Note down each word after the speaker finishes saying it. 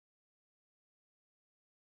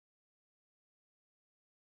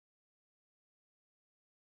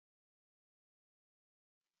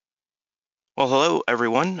Well, hello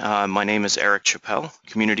everyone. My name is Eric Chappell,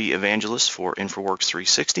 Community Evangelist for InfraWorks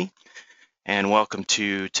 360, and welcome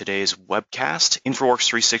to today's webcast, InfraWorks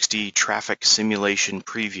 360 Traffic Simulation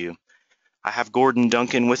Preview. I have Gordon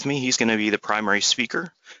Duncan with me. He's going to be the primary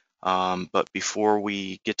speaker. But before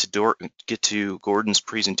we get to Gordon's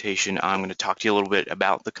presentation, I'm going to talk to you a little bit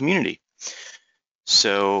about the community.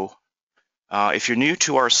 So if you're new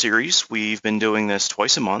to our series, we've been doing this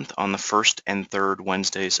twice a month on the first and third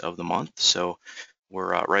Wednesdays of the month. So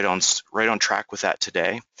we're right on track with that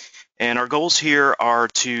today. And our goals here are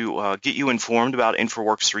to get you informed about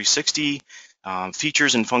InfraWorks 360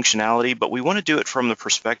 features and functionality, but we want to do it from the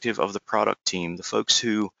perspective of the product team, the folks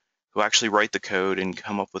who actually write the code and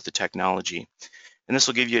come up with the technology. And this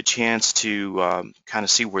will give you a chance to kind of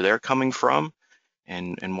see where they're coming from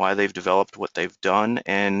and why they've developed what they've done,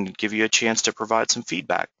 and give you a chance to provide some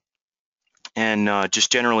feedback. And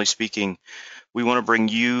just generally speaking, we want to bring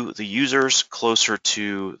you, the users, closer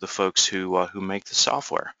to the folks who make the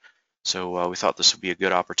software. So we thought this would be a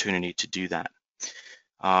good opportunity to do that.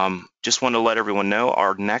 Just want to let everyone know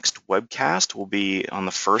our next webcast will be on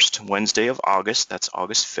the first Wednesday of August. That's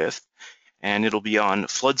August 5th. And it'll be on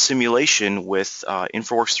flood simulation with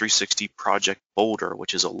InfraWorks 360 Project Boulder,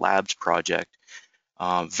 which is a labs project.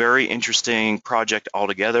 Very interesting project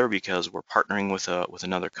altogether because we're partnering with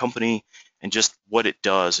another company, and just what it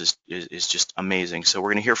does is just amazing. So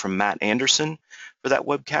we're going to hear from Matt Anderson for that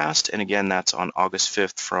webcast, and again, that's on August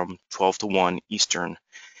 5th from 12 to 1 Eastern.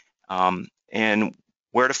 And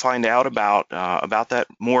where to find out about that,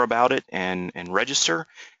 more about it, and register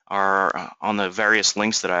are on the various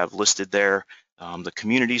links that I have listed there. The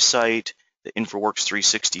community site, the InfraWorks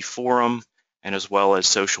 360 forum, and as well as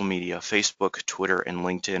social media. Facebook, Twitter, and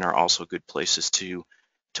LinkedIn are also good places to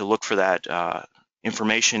look for that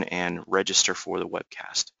information and register for the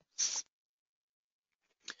webcast.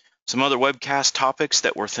 Some other webcast topics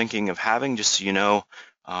that we're thinking of having, just so you know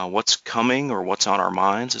what's coming or what's on our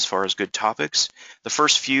minds as far as good topics. The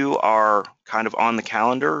first few are kind of on the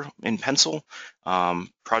calendar in pencil.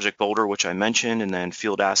 Project Boulder, which I mentioned, and then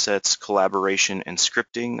field assets, collaboration, and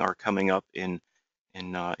scripting are coming up in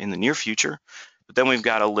the near future. But then we've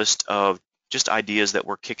got a list of just ideas that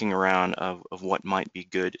we're kicking around of what might be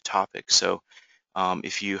good topics. So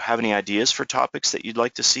if you have any ideas for topics that you'd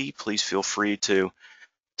like to see, please feel free to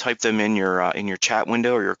type them in your chat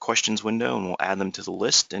window or your questions window, and we'll add them to the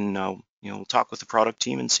list, and we'll talk with the product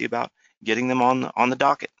team and see about getting them on the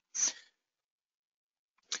docket.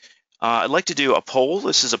 I'd like to do a poll.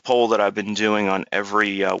 This is a poll that I've been doing on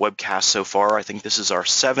every webcast so far. I think this is our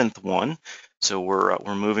 7th one, so we're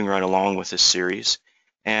moving right along with this series.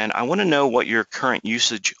 And I want to know what your current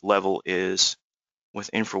usage level is with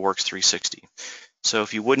InfraWorks 360. So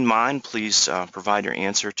if you wouldn't mind, please provide your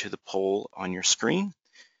answer to the poll on your screen,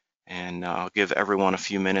 and I'll give everyone a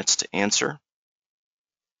few minutes to answer.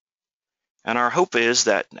 And our hope is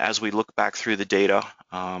that as we look back through the data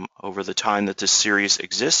over the time that this series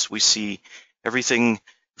exists, we see everything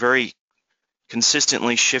very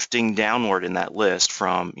consistently shifting downward in that list,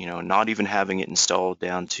 from not even having it installed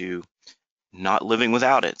down to not living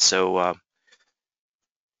without it. So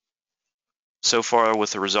so far with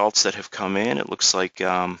the results that have come in, it looks like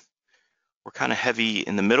we're kind of heavy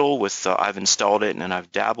in the middle with I've installed it and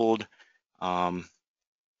I've dabbled.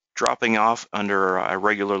 Dropping off under I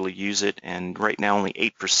regularly use it, and right now only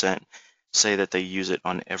 8% say that they use it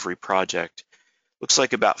on every project. Looks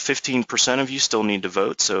like about 15% of you still need to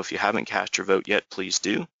vote, so if you haven't cast your vote yet, please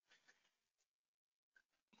do.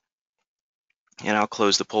 And I'll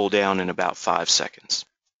close the poll down in about 5 seconds.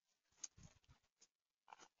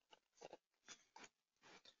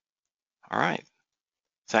 All right.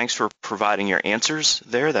 Thanks for providing your answers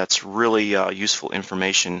there. That's really useful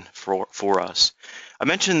information for us. I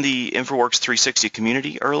mentioned the InfraWorks 360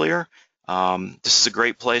 community earlier. This is a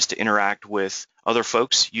great place to interact with other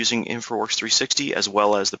folks using InfraWorks 360, as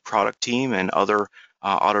well as the product team and other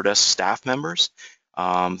Autodesk staff members.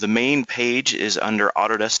 The main page is under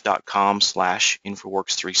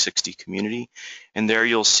autodesk.com/InfraWorks360 community, and there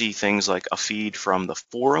you'll see things like a feed from the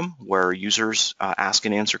forum where users ask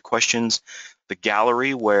and answer questions, the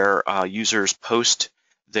gallery where users post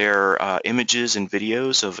their images and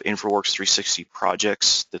videos of InfraWorks 360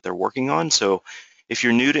 projects that they're working on. So if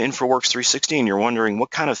you're new to InfraWorks 360 and you're wondering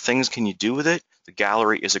what kind of things can you do with it, the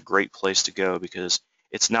gallery is a great place to go, because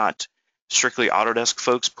it's not strictly Autodesk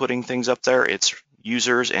folks putting things up there. It's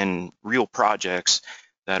users and real projects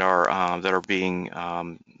that are being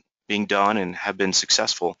done and have been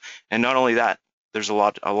successful. And not only that, there's a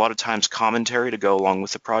lot of times commentary to go along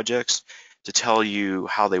with the projects to tell you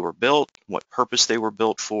how they were built, what purpose they were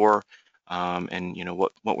built for, and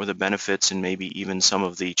what were the benefits and maybe even some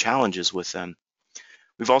of the challenges with them.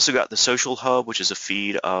 We've also got the Social Hub, which is a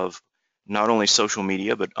feed of not only social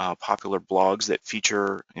media, but popular blogs that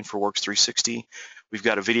feature InfraWorks 360. We've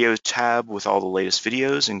got a video tab with all the latest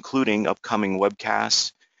videos, including upcoming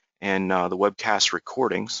webcasts and the webcast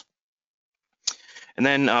recordings. And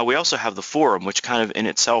then we also have the forum, which kind of in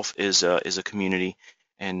itself is a community.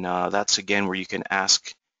 And that's, again, where you can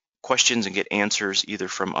ask questions and get answers either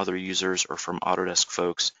from other users or from Autodesk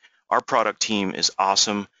folks. Our product team is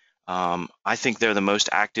awesome. I think they're the most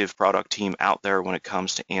active product team out there when it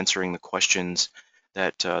comes to answering the questions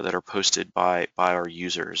that are posted by our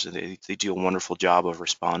users. They do a wonderful job of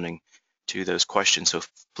responding to those questions, so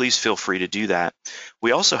please feel free to do that.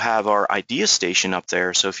 We also have our idea station up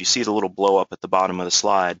there, so if you see the little blow up at the bottom of the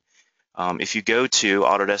slide, if you go to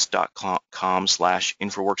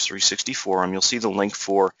autodesk.com/InfraWorks360 forum, you'll see the link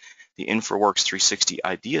for the InfraWorks 360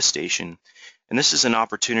 idea station. And this is an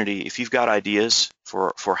opportunity, if you've got ideas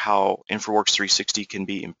for how InfraWorks 360 can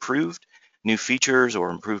be improved, new features or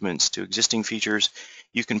improvements to existing features,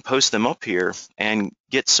 you can post them up here and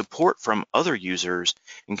get support from other users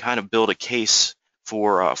and kind of build a case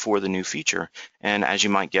for the new feature. And as you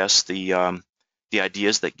might guess, the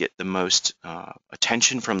ideas that get the most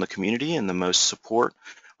attention from the community and the most support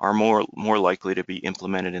are more likely to be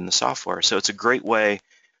implemented in the software. So it's a great way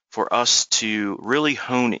for us to really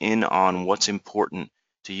hone in on what's important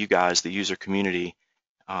to you guys, the user community,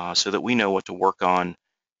 so that we know what to work on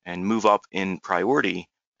and move up in priority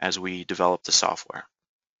as we develop the software.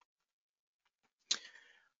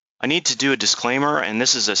 I need to do a disclaimer, and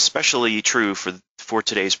this is especially true for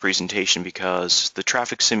today's presentation because the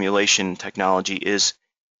traffic simulation technology is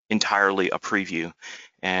entirely a preview.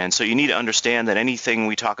 And so you need to understand that anything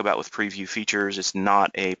we talk about with preview features is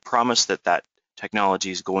not a promise that that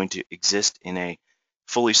technology is going to exist in a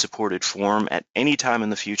fully supported form at any time in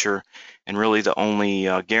the future, and really the only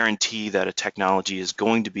guarantee that a technology is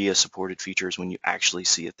going to be a supported feature is when you actually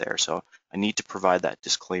see it there. So I need to provide that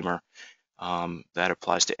disclaimer. That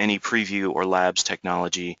applies to any preview or labs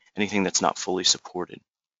technology, anything that's not fully supported.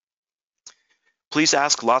 Please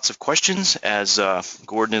ask lots of questions as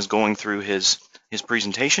Gordon is going through his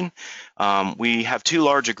presentation. We have too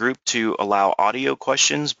large a group to allow audio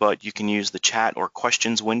questions, but you can use the chat or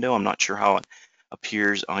questions window. I'm not sure how it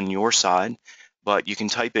appears on your side, but you can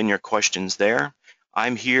type in your questions there.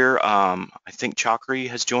 I'm here. I think Chakri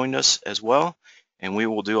has joined us as well, and we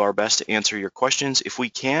will do our best to answer your questions. If we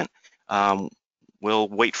can't, we'll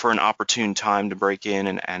wait for an opportune time to break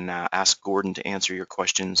in and ask Gordon to answer your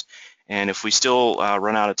questions. And if we still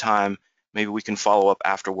run out of time, maybe we can follow up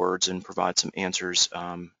afterwards and provide some answers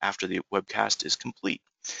after the webcast is complete.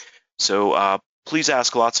 So please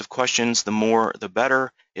ask lots of questions. The more, the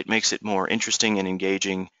better. It makes it more interesting and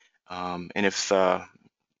engaging. And if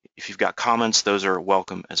you've got comments, those are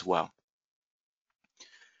welcome as well.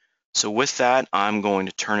 So with that, I'm going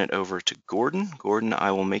to turn it over to Gordon. Gordon,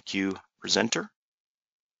 I will make you presenter.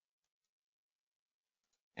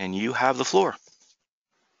 And you have the floor.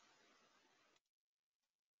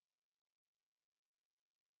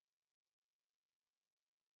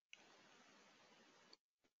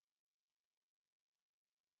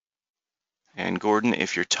 And Gordon,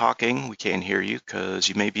 if you're talking, we can't hear you because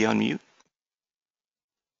you may be on mute.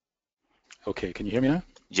 Okay, can you hear me now?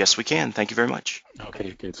 Yes, we can. Thank you very much.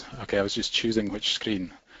 Okay, good. Okay, I was just choosing which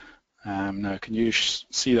screen. Now, can you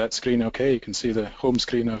see that screen okay? You can see the home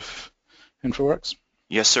screen of InfraWorks?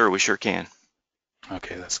 Yes, sir, we sure can.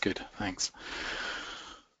 Okay, that's good. Thanks.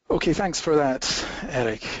 Okay, thanks for that,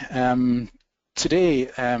 Eric.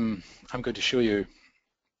 Today, I'm going to show you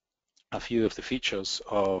a few of the features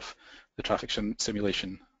of the traffic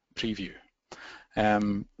simulation preview.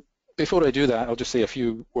 Before I do that, I'll just say a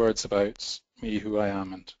few words about me, who I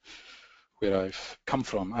am, and where I've come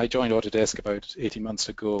from. I joined Autodesk about 18 months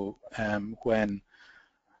ago when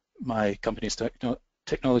my company's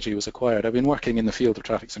technology was acquired. I've been working in the field of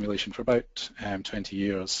traffic simulation for about 20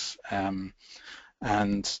 years, and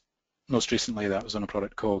most recently that was on a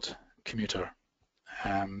product called Commuter.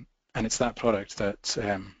 And it's that product that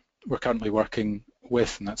we're currently working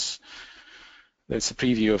with, and that's a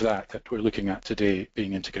preview of that we're looking at today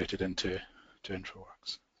being integrated into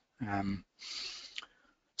InfraWorks.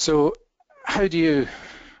 So how do you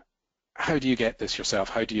get this yourself?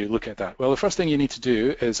 How do you look at that? Well, the first thing you need to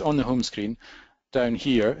do is on the home screen down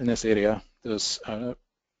here in this area, there's a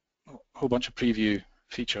whole bunch of preview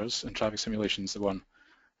features, and traffic simulation is the one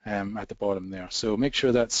at the bottom there. So make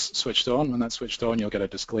sure that's switched on. When that's switched on, you'll get a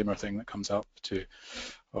disclaimer thing that comes up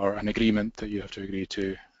or an agreement that you have to agree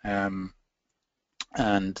to.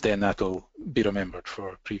 and then that'll be remembered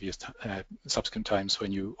for previous subsequent times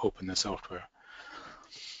when you open the software.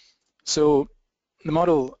 So the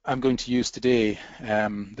model I'm going to use today,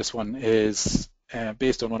 this one is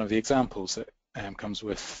based on one of the examples that comes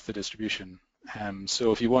with the distribution.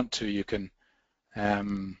 So if you want to, you can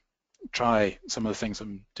try some of the things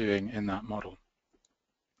I'm doing in that model.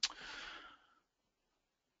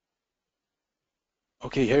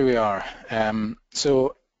 Okay, here we are.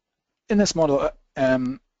 So in this model,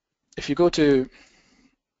 if you go to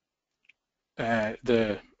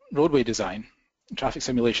the roadway design, traffic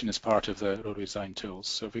simulation is part of the roadway design tools.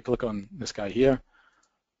 So if we click on this guy here,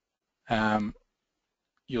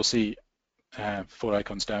 you'll see 4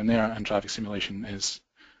 icons down there, and traffic simulation is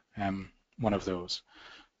one of those.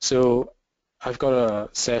 So I've got a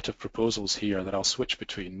set of proposals here that I'll switch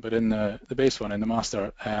between, but in the base one, in the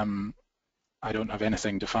master, I don't have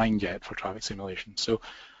anything defined yet for traffic simulation. So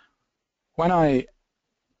when I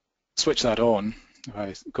switch that on, if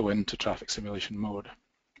I go into traffic simulation mode,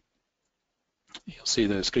 you'll see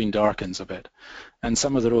the screen darkens a bit, and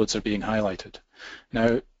some of the roads are being highlighted.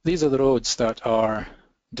 Now, these are the roads that are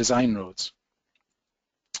design roads.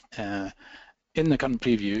 In the current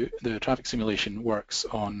preview, the traffic simulation works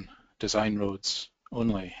on design roads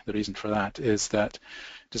only. The reason for that is that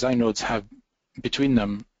design roads have between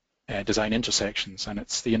them design intersections, and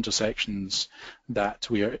it's the intersections that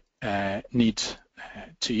we need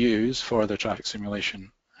to use for the traffic simulation.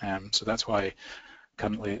 So that's why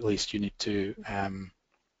currently, at least, you need to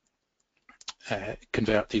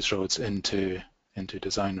convert these roads into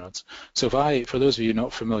design roads. So for those of you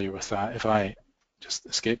not familiar with that, if I just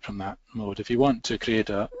escape from that mode, if you want to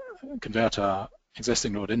convert a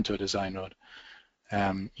existing road into a design road,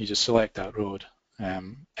 you just select that road,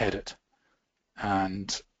 edit,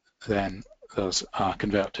 and then there's a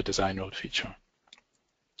convert to design road feature.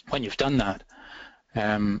 When you've done that,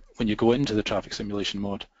 when you go into the traffic simulation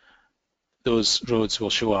mode, those roads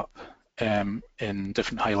will show up in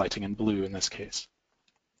different highlighting in blue in this case.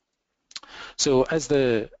 So as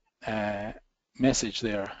the message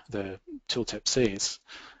there, the tooltip says,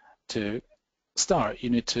 to start, you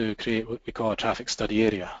need to create what we call a traffic study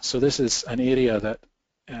area. So this is an area that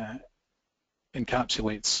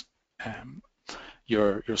encapsulates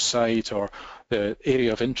your site or the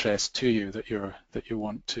area of interest to you that you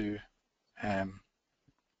want to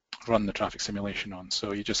run the traffic simulation on.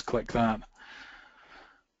 So you just click that,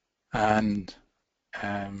 and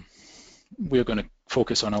we're going to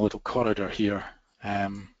focus on a little corridor here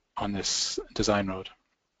on this design road.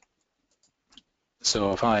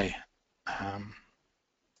 So if I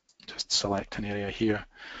just select an area here,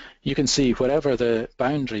 you can see wherever the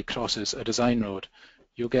boundary crosses a design road,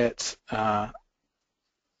 you'll get a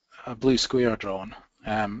blue square drawn,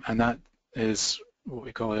 and that is what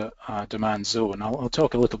we call a demand zone. I'll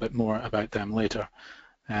talk a little bit more about them later,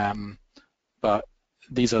 but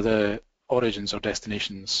these are the origins or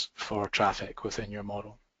destinations for traffic within your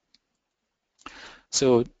model.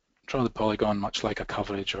 So draw the polygon much like a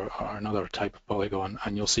coverage or another type of polygon,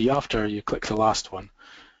 and you'll see after you click the last one,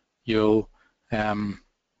 you'll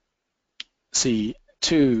see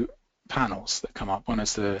 2 panels that come up. One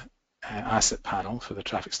is the asset panel for the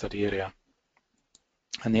traffic study area,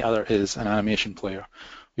 and the other is an animation player.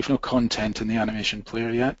 We've no content in the animation player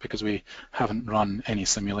yet because we haven't run any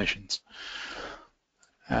simulations.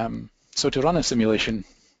 So to run a simulation,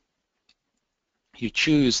 you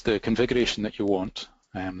choose the configuration that you want.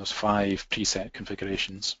 There's 5 preset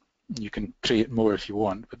configurations. You can create more if you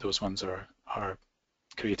want, but those ones are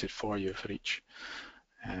created for you for each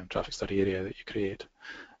traffic study area that you create.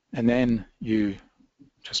 And then you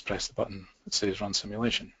just press the button that says Run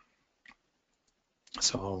Simulation.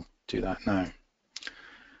 So I'll do that now.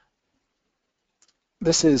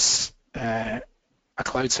 This is a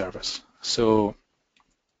cloud service. So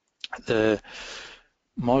the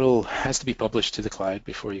model has to be published to the cloud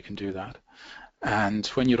before you can do that. And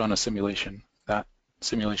when you run a simulation, that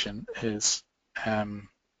simulation is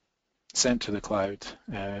sent to the cloud,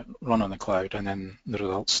 run on the cloud, and then the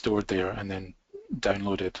results stored there and then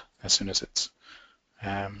downloaded as soon as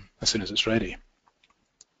it's ready.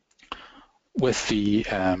 With the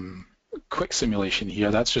quick simulation here,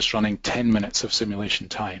 that's just running 10 minutes of simulation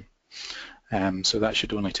time. So that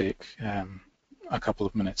should only take a couple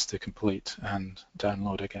of minutes to complete and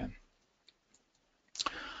download again.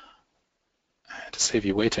 To save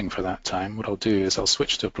you waiting for that time, what I'll do is I'll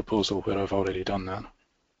switch to a proposal where I've already done that.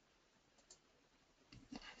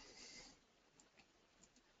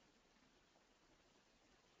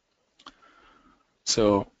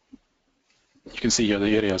 So you can see here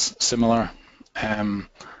the area is similar,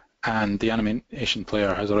 and the animation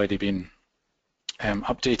player has already been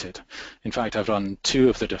updated. In fact, I've run two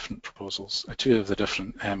of the different proposals, two of the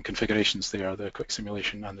different configurations there, the quick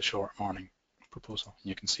simulation and the short morning proposal.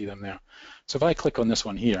 You can see them there. So if I click on this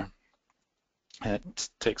one here, it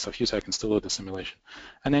takes a few seconds to load the simulation,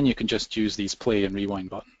 and then you can just use these play and rewind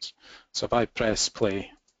buttons. So if I press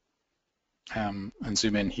play and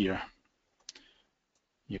zoom in here,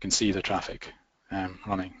 you can see the traffic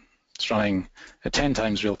running. It's running at 10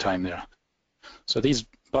 times real time there. So these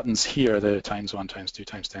buttons here, the times 1, times 2,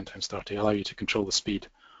 times 10, times 30, allow you to control the speed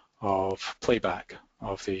of playback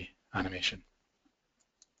of the animation.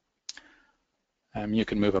 You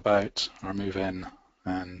can move about or move in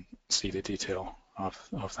and see the detail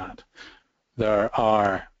of that. There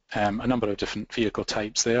are a number of different vehicle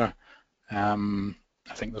types there.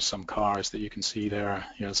 I think there's some cars that you can see there.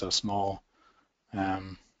 Here's a small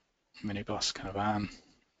minibus kind of van,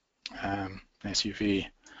 SUV.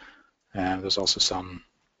 There's also some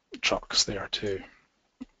trucks there too.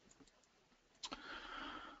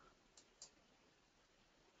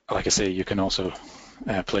 Like I say, you can also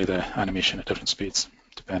play the animation at different speeds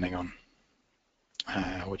depending on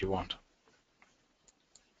what you want.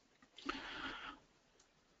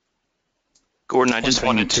 Gordon, I just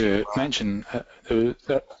wanted to mention.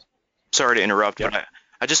 Sorry to interrupt, yeah. but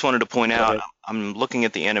I just wanted to point out, I'm looking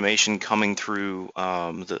at the animation coming through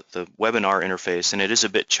the webinar interface, and it is a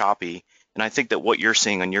bit choppy. And I think that what you're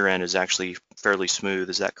seeing on your end is actually fairly smooth.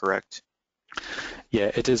 Is that correct? Yeah,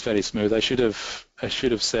 it is very smooth. I should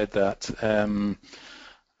have said that.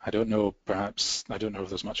 I don't know. Perhaps I don't know if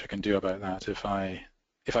there's much I can do about that. If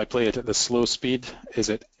I play it at the slow speed, is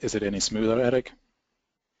it any smoother, Eric?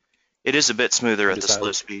 It is a bit smoother at the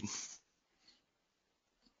slow speed.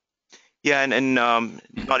 Yeah, and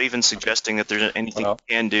not even suggesting that there's anything you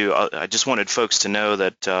can do. I just wanted folks to know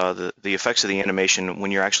that the effects of the animation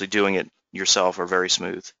when you're actually doing it yourself are very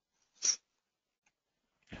smooth.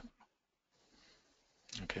 Yeah.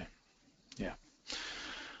 Okay. Yeah.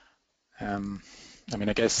 I mean,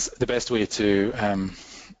 I guess the best way to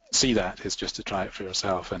see that is just to try it for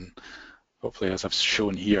yourself, and hopefully, as I've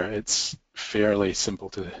shown here, it's fairly simple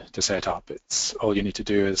to set up. It's all you need to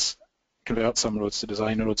do is convert some roads to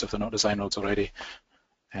design roads if they're not design roads already,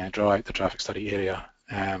 and draw out the traffic study area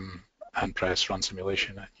and press run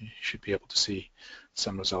simulation, and you should be able to see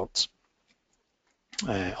some results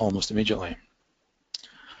almost immediately.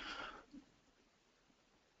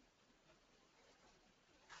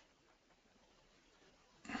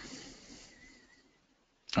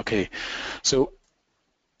 Okay, so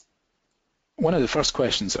one of the first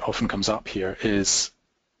questions that often comes up here is,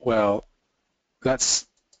 well, that's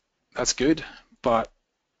good, but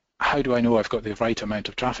how do I know I've got the right amount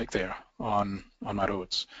of traffic there on my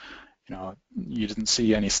roads? You know, you didn't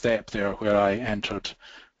see any step there where I entered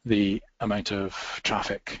the amount of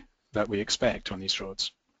traffic that we expect on these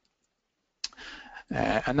roads.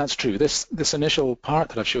 And that's true. This initial part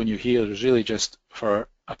that I've shown you here is really just for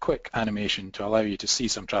a quick animation to allow you to see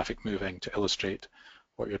some traffic moving to illustrate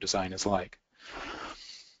what your design is like.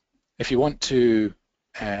 If you want to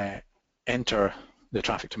enter the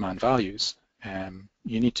traffic demand values,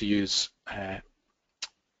 you need to use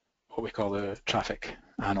what we call the traffic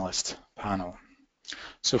analyst panel.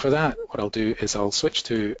 So for that, what I'll do is I'll switch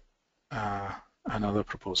to another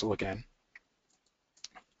proposal again.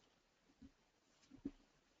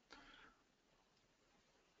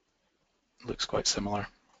 Looks quite similar.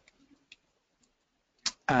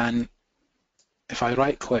 And if I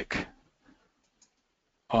right click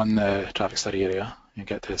on the traffic study area, you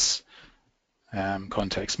get this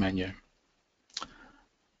context menu,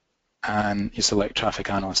 and you select traffic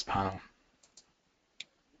analyst panel.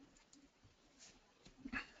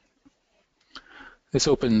 This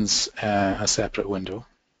opens a separate window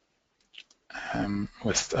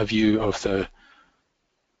with a view of the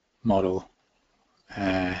model,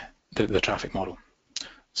 the traffic model.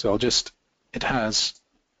 So it has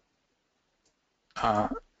a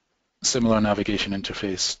similar navigation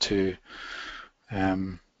interface to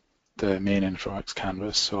the main InfraWorks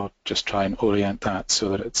canvas, so I'll just try and orient that so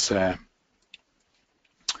that it's the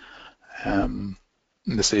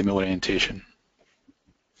same orientation.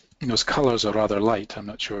 Those colors are rather light. I'm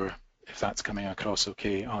not sure if that's coming across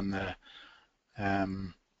okay on the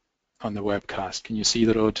webcast. Can you see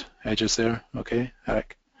the road edges there? Okay,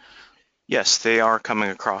 Eric? Yes, they are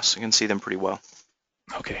coming across. I can see them pretty well.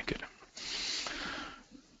 Okay, good.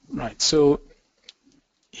 Right, so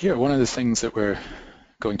here, one of the things that we're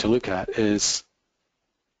going to look at is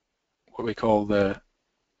what we call the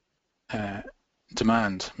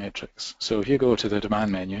demand matrix. So if you go to the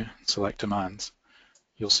demand menu, select demands,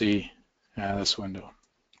 you'll see this window.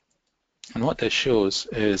 And what this shows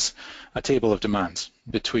is a table of demands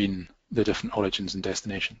between the different origins and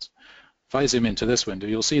destinations. If I zoom into this window,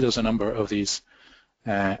 you'll see there's a number of these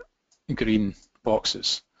green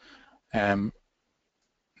boxes.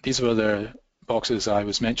 These were the boxes I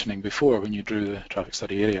was mentioning before when you drew the traffic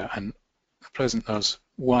study area, and at present there's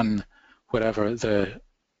one wherever the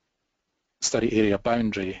study area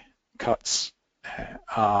boundary cuts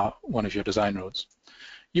are one of your design roads.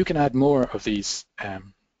 You can add more of these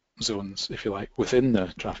zones, if you like, within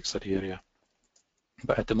the traffic study area,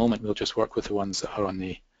 but at the moment we'll just work with the ones that are on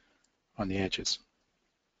the edges.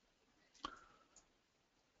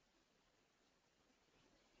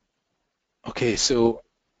 Okay, so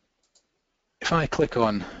if I click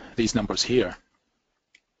on these numbers here,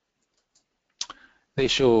 they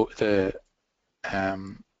show the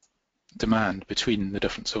demand between the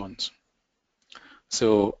different zones.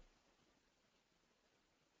 So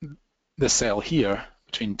this cell here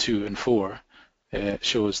between 2 and 4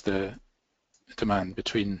 shows the demand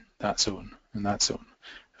between that zone and that zone.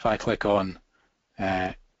 If I click on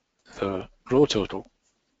the row total,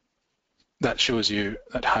 that shows you,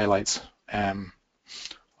 that highlights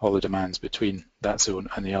all the demands between that zone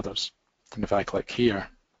and the others. And if I click here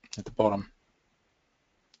at the bottom,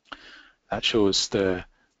 that shows the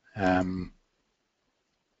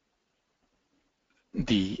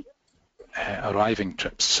arriving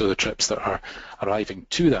trips, so the trips that are arriving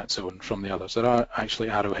to that zone from the others. There are actually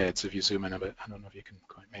arrowheads if you zoom in a bit. I don't know if you can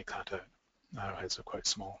quite make that out. Arrowheads are quite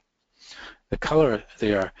small. The color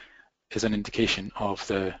there is an indication of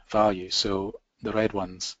the value. So the red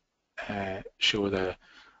ones show the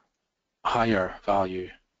higher value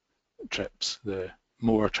trips, the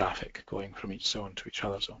more traffic going from each zone to each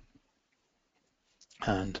other zone.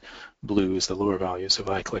 And blue is the lower value. So if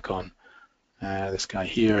I click on this guy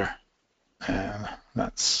here,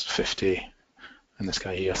 that's 50, and this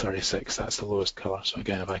guy here, 36, that's the lowest color. So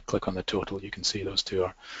again, if I click on the total, you can see those two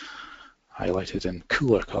are highlighted in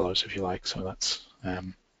cooler colors, if you like, so that's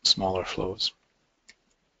smaller flows.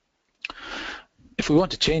 If we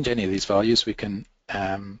want to change any of these values, we can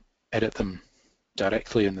edit them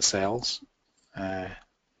directly in the cells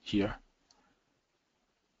here.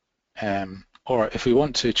 Or if we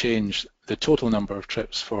want to change the total number of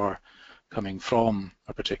trips for coming from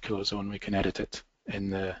a particular zone, we can edit it in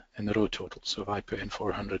the row total. So if I put in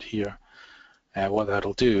 400 here, what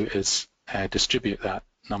that'll do is distribute that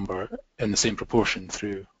number in the same proportion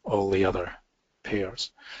through all the other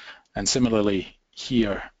pairs. And similarly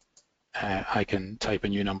here, I can type a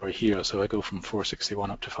new number here. So I go from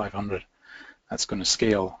 461 up to 500. That's going to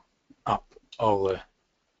scale up all the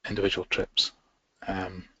individual trips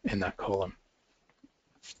in that column.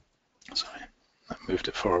 Sorry, I moved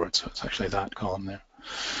it forward, so it's actually that column there.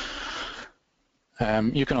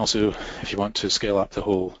 You can also, if you want to scale up the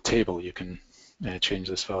whole table, you can change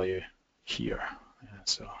this value here.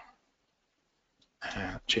 So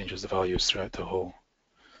changes the values throughout the whole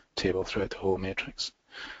table, throughout the whole matrix.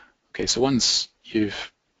 Okay, so once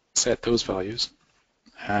you've set those values,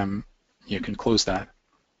 you can close that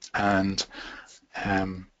and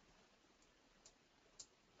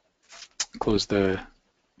close the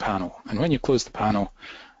panel. And when you close the panel,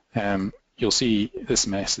 you'll see this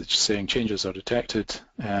message saying changes are detected.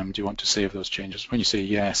 Do you want to save those changes? When you say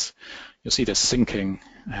yes, you'll see this syncing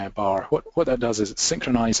bar. What that does is it's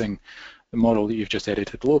synchronizing the model that you've just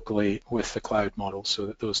edited locally with the cloud model so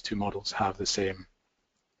that those two models have the same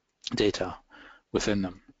data within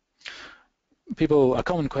them. A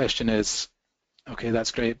common question is, okay,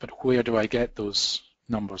 that's great, but where do I get those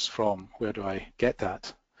numbers from? Where do I get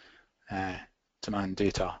that demand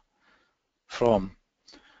data from?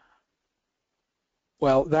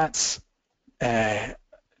 Well, that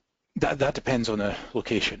depends on the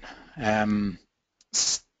location.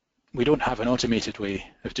 We don't have an automated way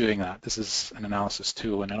of doing that. This is an analysis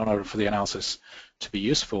tool, and in order for the analysis to be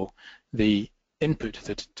useful, the input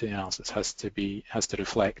to the analysis has to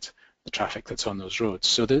reflect the traffic that's on those roads.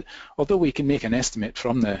 So that although we can make an estimate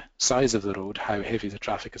from the size of the road how heavy the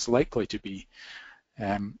traffic is likely to be,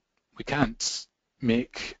 we can't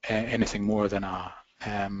make anything more than a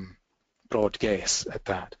broad guess at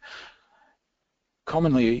that.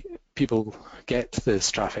 Commonly, people get this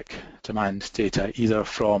traffic demand data either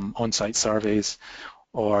from on-site surveys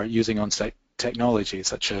or using on-site technology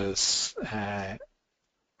such as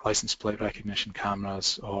license plate recognition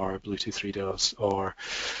cameras or Bluetooth readers, or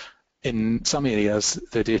in some areas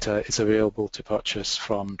the data is available to purchase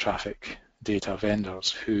from traffic data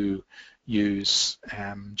vendors who use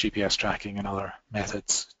GPS tracking and other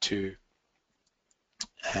methods to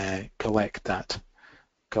collect that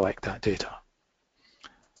data.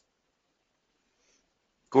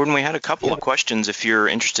 Gordon, we had a couple Yeah, of questions if you're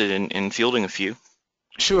interested in fielding a few.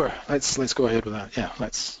 sure. Let's go ahead with that. Yeah,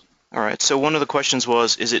 let's. All right, so one of the questions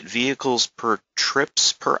was, is it vehicles per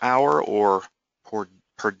trips per hour or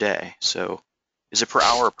per day? So is it per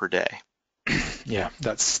hour or per day? Yeah,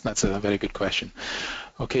 that's a very good question.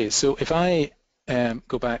 Okay, so if I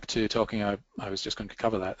go back to talking, I was just going to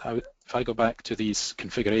cover that. If I go back to these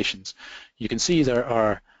configurations, you can see there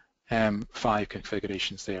are 5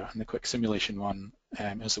 configurations there, and the quick simulation one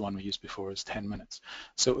is the one we used before, is 10 minutes.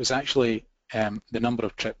 So it was actually the number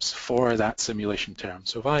of trips for that simulation term.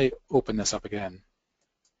 So if I open this up again,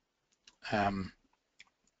 and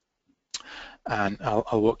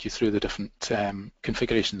I'll walk you through the different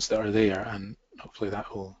configurations that are there, and hopefully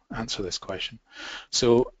that will answer this question.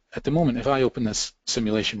 So at the moment, if I open this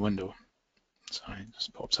simulation window, sorry, it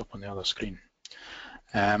just pops up on the other screen,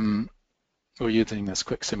 we're using this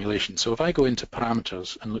quick simulation. So if I go into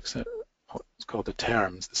parameters and looks at what's called the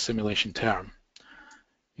terms, the simulation term,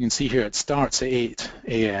 you can see here it starts at 8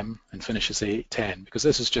 a.m. and finishes at 8:10, because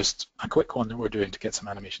this is just a quick one that we're doing to get some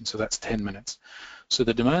animation, so that's 10 minutes. So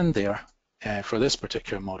the demand there for this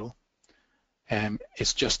particular model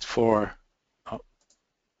is just for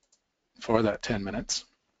that 10 minutes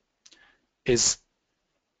is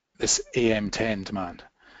this AM10 demand,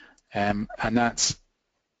 and that's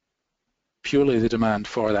purely the demand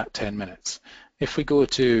for that 10 minutes. If we go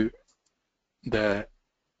to the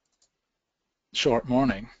short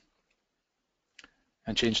morning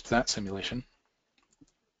and change to that simulation,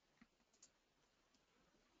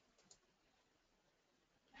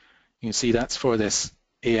 you can see that's for this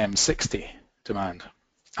AM60 demand.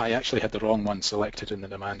 I actually had the wrong one selected in the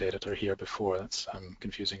demand editor here before. That's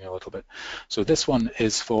confusing a little bit. So this one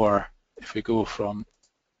is for, if we go from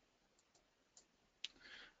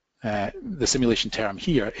the simulation term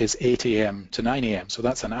here is 8 a.m. to 9 a.m. So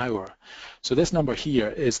that's an hour. So this number here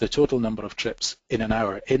is the total number of trips in an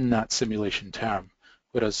hour in that simulation term.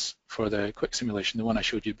 Whereas for the quick simulation, the one I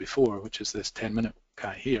showed you before, which is this 10-minute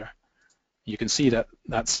guy here, you can see that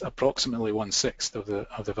that's approximately 1/6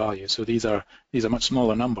 of the value. So these are much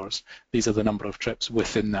smaller numbers. These are the number of trips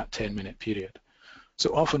within that 10-minute period.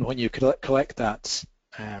 So often when you collect that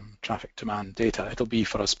traffic demand data, it'll be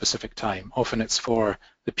for a specific time. Often it's for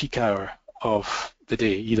the peak hour of the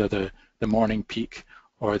day, either the morning peak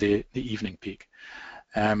or the evening peak.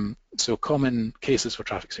 So common cases for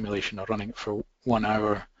traffic simulation are running for 1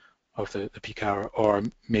 hour of the peak hour, or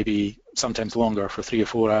maybe sometimes longer for 3 or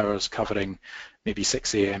 4 hours, covering maybe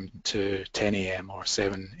 6 a.m. to 10 a.m. or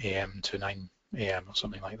 7 a.m. to 9 a.m. or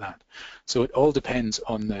something like that. So it all depends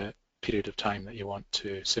on the period of time that you want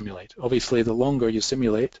to simulate. Obviously, the longer you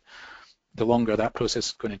simulate, the longer that process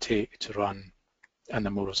is going to take to run, and the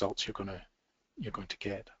more results you're going to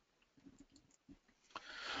get.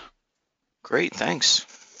 Great, thanks.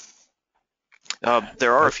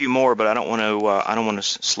 There are a few more, but I don't want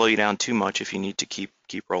to slow you down too much if you need to keep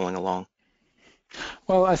rolling along.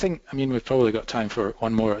 Well, I mean, we've probably got time for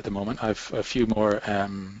one more at the moment. I've a few more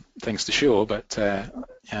things to show, but yeah,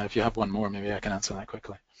 if you have one more, maybe I can answer that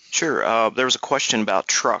quickly. Sure. There was a question about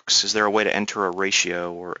trucks. Is there a way to enter a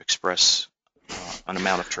ratio or express an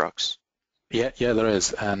amount of trucks? Yeah, there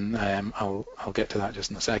is, and I'll get to that just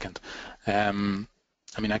in a second. I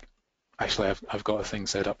mean, actually, I've got a thing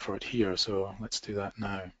set up for it here, so let's do that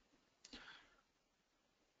now.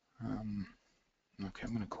 Okay,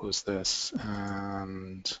 I'm going to close this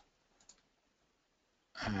and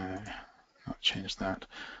not change that.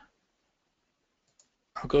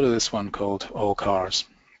 I'll go to this one called All Cars.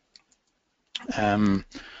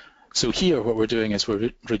 So here, what we're doing is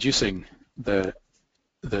we're reducing or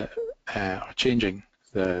changing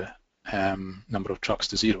the number of trucks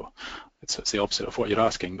to 0. It's the opposite of what you're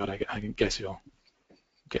asking, but I guess you'll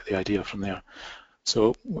get the idea from there.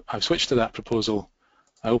 So I've switched to that proposal.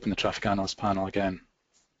 I open the Traffic Analyst panel again.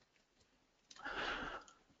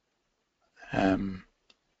 And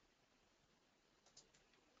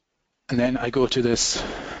then I go to this,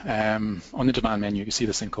 on the demand menu, you can see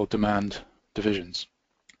this thing called Demand Divisions.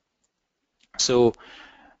 So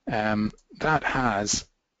that has,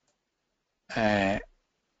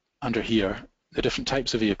 under here, the different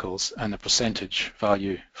types of vehicles and the percentage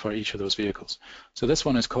value for each of those vehicles. So this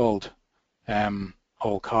one is called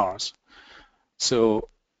All Cars. So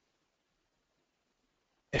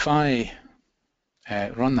if I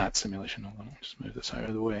run that simulation, hold on, I'll just move this out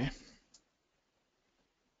of the way.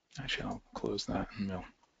 Actually, I'll close that and we'll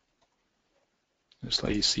just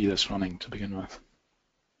let you see this running to begin with.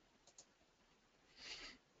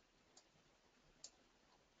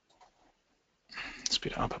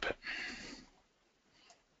 Speed it up a bit.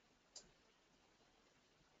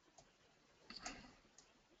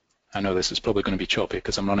 I know this is probably going to be choppy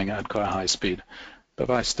because I'm running at quite a high speed, but if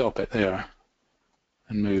I stop it there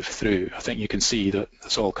and move through, I think you can see that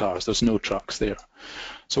it's all cars. There's no trucks there.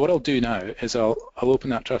 So what I'll do now is I'll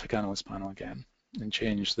open that traffic analyst panel again and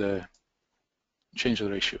change the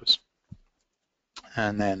ratios,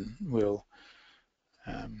 and then we'll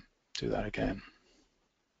do that again.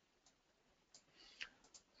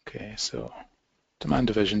 Okay, so demand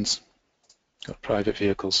divisions, got private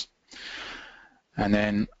vehicles, and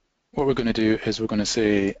then what we're going to do is we're going to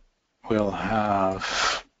say we'll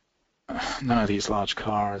have none of these large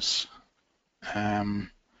cars, none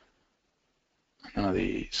of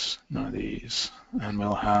these, and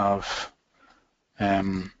we'll have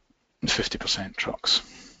 50% trucks.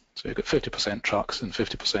 So you've got 50% trucks and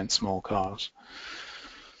 50% small cars.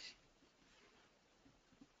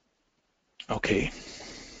 Okay,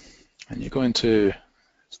 and you go into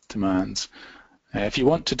demands. If you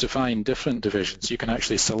want to define different divisions, you can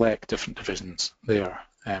actually select different divisions there.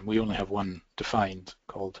 We only have one defined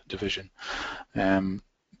called division.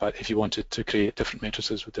 But if you wanted to create different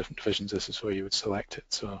matrices with different divisions, this is where you would select it.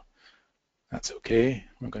 So that's okay.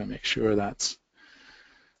 We're going to make sure that's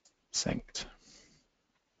synced.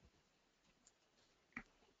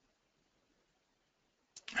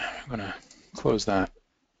 I'm going to close that,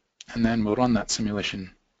 and then we'll run that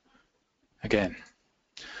simulation again.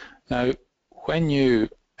 Now, when you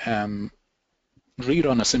rerun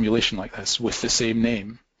a simulation like this with the same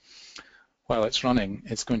name, while it's running,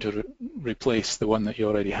 it's going to replace the one that you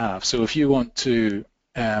already have. So if you want to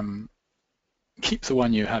keep the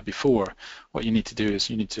one you had before, what you need to do is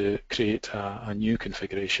you need to create a new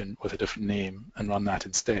configuration with a different name and run that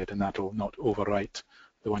instead, and that will not overwrite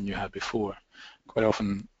the one you had before. Quite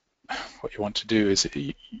often, what you want to do is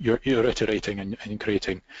you're iterating and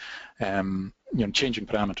creating, changing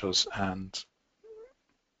parameters and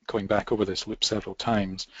going back over this loop several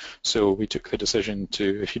times. So we took the decision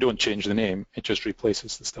to, if you don't change the name, it just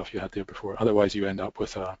replaces the stuff you had there before. Otherwise, you end up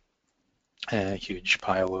with a huge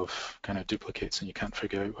pile of kind of duplicates and you can't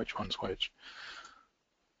figure out which one's which.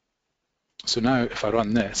 So now if I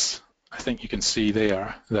run this, I think you can see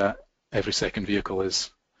there that every second vehicle is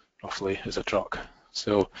roughly a truck.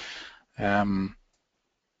 So that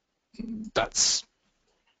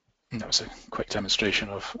was a quick demonstration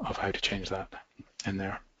of how to change that in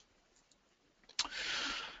there.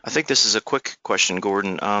 I think this is a quick question,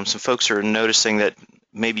 Gordon. Some folks are noticing that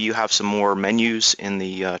maybe you have some more menus in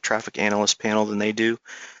the traffic analyst panel than they do.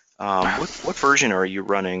 What version are you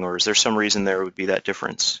running, or is there some reason there would be that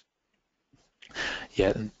difference?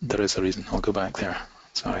 Yeah, there is a reason. I'll go back there.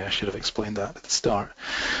 Sorry, I should have explained that at the start.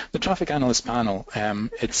 The traffic analyst panel,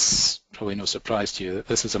 it's probably no surprise to you that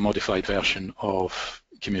this is a modified version of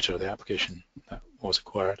Commuter, the application that was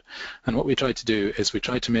acquired. And what we tried to do is we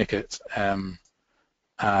tried to make it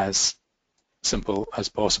as simple as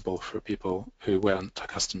possible for people who weren't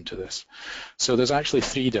accustomed to this. So there's actually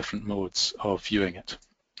 3 different modes of viewing it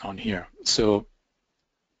on here. So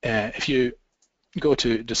if you go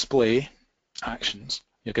to display actions,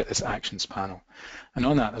 you'll get this actions panel. And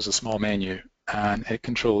on that there's a small menu and it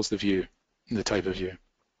controls the view, the type of view.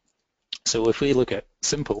 So if we look at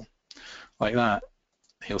simple like that,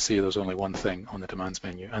 you'll see there's only one thing on the demands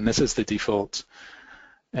menu. And this is the default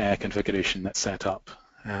configuration that's set up.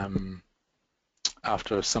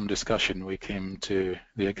 After some discussion, we came to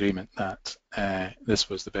the agreement that this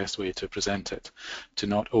was the best way to present it, to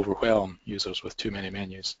not overwhelm users with too many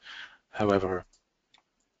menus. However,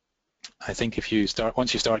 I think if you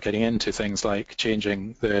once you start getting into things like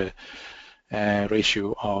changing the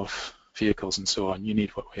ratio of vehicles and so on, you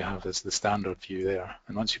need what we have as the standard view there.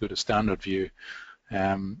 And once you go to standard view,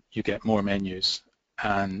 you get more menus,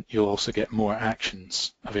 and you'll also get more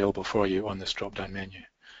actions available for you on this drop-down menu.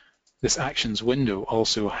 This actions window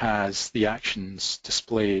also has the actions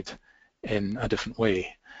displayed in a different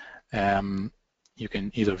way. You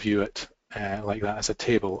can either view it like that as a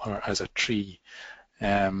table or as a tree,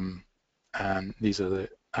 and these are the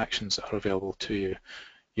actions that are available to you.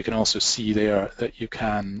 You can also see there that you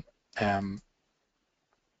can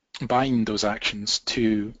bind those actions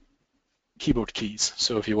to keyboard keys.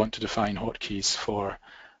 So if you want to define hotkeys for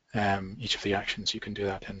each of the actions, you can do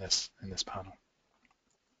that in this panel.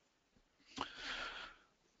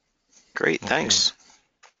 Great, thanks.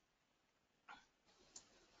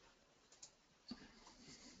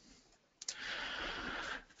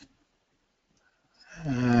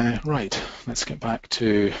 Right, let's get back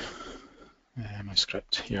to my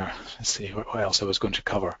script here. Let's see what else I was going to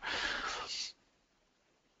cover.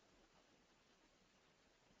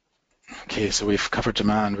 Okay, so we've covered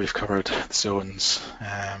demand, we've covered zones,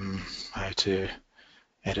 how to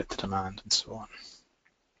edit the demand and so on.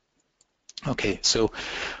 Okay, so what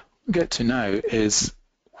we get to now is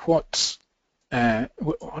what kind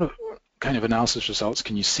of analysis results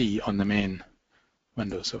can you see on the main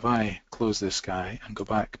window? So if I close this guy and go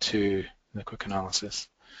back to the quick analysis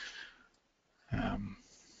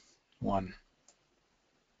one.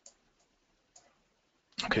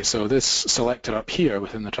 Okay, so this selector up here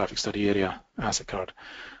within the traffic study area asset card,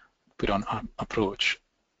 put on approach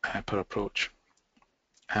per approach,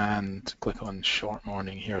 and click on short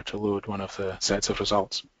morning here to load one of the sets of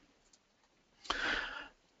results.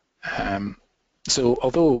 So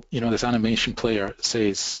although this animation player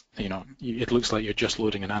says it looks like you're just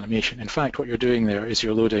loading an animation, in fact what you're doing there is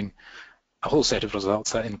you're loading a whole set of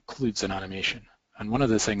results that includes an animation. And one of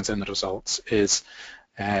the things in the results is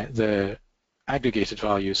the aggregated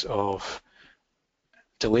values of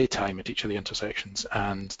delay time at each of the intersections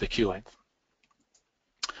and the queue length.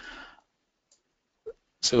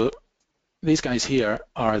 So these guys here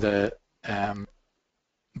are the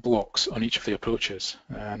blocks on each of the approaches,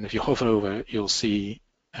 and if you hover over it, you'll see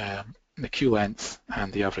the queue length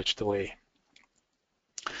and the average delay.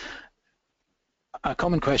 A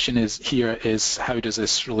common question is how does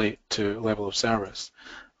this relate to level of service?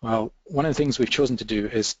 Well, one of the things we've chosen to do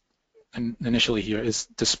is initially here is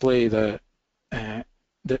display the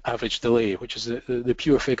average delay, which is the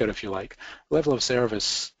pure figure, if you like. Level of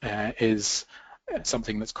service is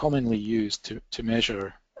something that's commonly used to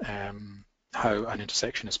measure how an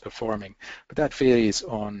intersection is performing, but that varies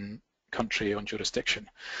on country, on jurisdiction.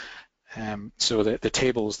 So the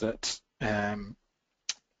tables that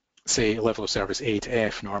say level of service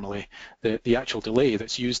 8F normally, the actual delay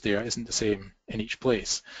that's used there isn't the same in each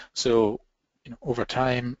place. So over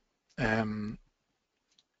time,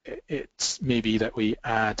 it's maybe that we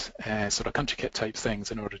add sort of country kit type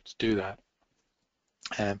things in order to do that.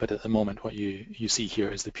 But at the moment, what you see here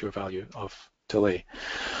is the pure value of delay.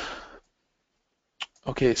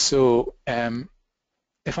 Okay, so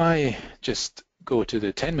if I just go to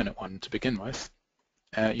the 10-minute one to begin with,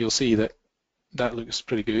 you'll see that looks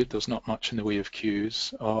pretty good. There's not much in the way of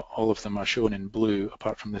queues. All of them are shown in blue,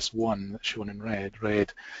 apart from this one that's shown in red.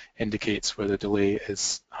 Red indicates where the delay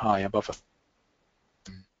is high, above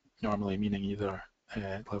normally meaning either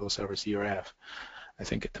level of service E or F. I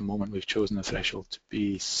think at the moment we've chosen the threshold to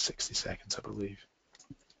be 60 seconds, I believe.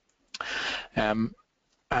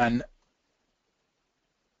 And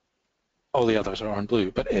all the others are on blue.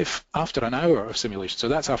 But if after an hour of simulation, so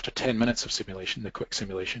that's after 10 minutes of simulation, the quick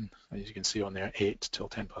simulation, as you can see on there, 8 till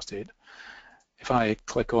 10 past 8. If I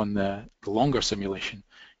click on the longer simulation,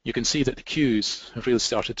 you can see that the queues have really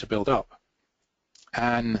started to build up.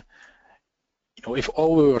 And if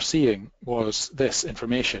all we were seeing was this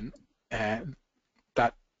information,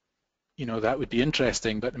 that would be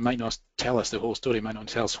interesting, but it might not tell us the whole story, it might not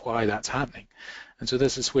tell us why that's happening. And so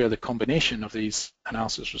this is where the combination of these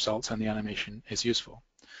analysis results and the animation is useful.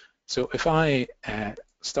 So if I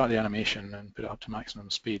start the animation and put it up to maximum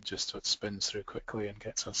speed just so it spins through quickly and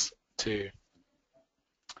gets us to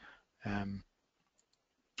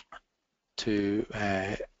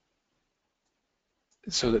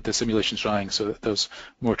so that the simulation's running so that there's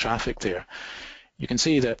more traffic there. You can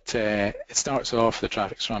see that it starts off, the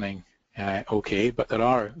traffic's running okay, but there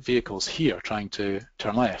are vehicles here trying to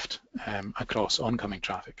turn left across oncoming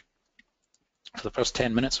traffic. For the first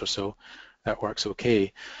 10 minutes or so, that works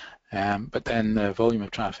okay, but then the volume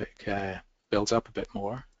of traffic builds up a bit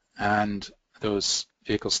more, and those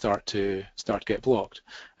vehicles start to get blocked.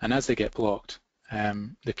 And as they get blocked,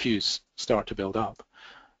 the queues start to build up.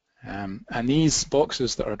 And these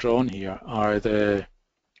boxes that are drawn here are the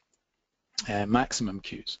maximum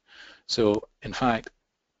queues. So in fact,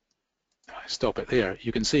 if I stop it there,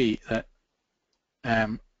 you can see that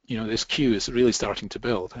this queue is really starting to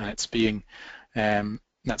build, and it's being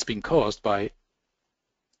that's being caused by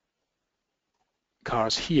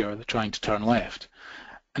cars here that are trying to turn left.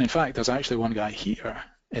 And in fact, there's actually one guy here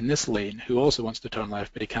in this lane who also wants to turn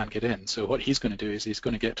left, but he can't get in. So what he's going to do is he's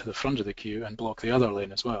going to get to the front of the queue and block the other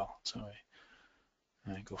lane as well. So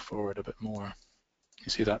I go forward a bit more. You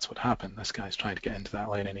see that's what happened. This guy's trying to get into that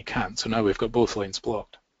lane and he can't. So now we've got both lanes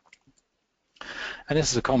blocked. And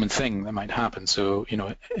this is a common thing that might happen. So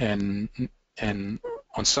on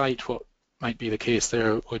site, what might be the case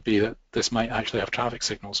there would be that this might actually have traffic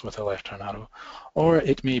signals with a left turn arrow, or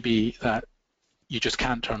it may be that you just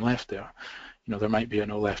can't turn left there. There might be a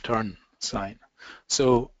no left turn sign.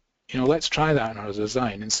 So let's try that in our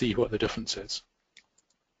design and see what the difference is.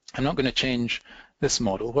 I'm not going to change this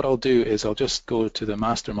model. What I'll do is I'll just go to the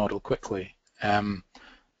master model quickly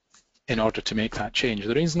in order to make that change.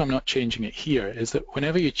 The reason I'm not changing it here is that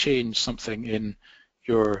whenever you change something in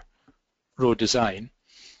your road design,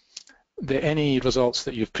 any results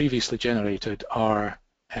that you've previously generated are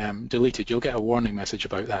deleted. You'll get a warning message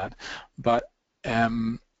about that, but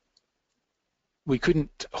we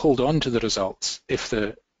couldn't hold on to the results if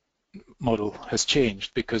the model has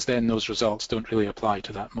changed, because then those results don't really apply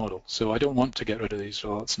to that model. So I don't want to get rid of these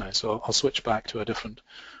results now, so I'll switch back to a different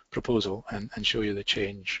proposal and show you the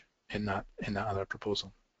change in that other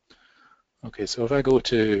proposal. Okay, so if I go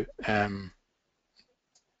to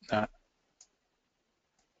that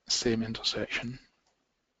same intersection,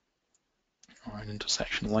 or an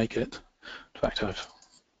intersection like it, in fact I've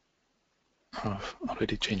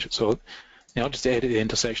already changed it. So in order to edit the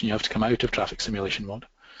intersection, you have to come out of traffic simulation mode.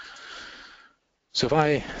 So if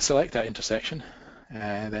I select that intersection,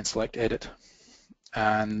 then select Edit,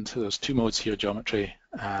 and there's two modes here, Geometry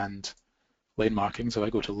and Lane Markings. If I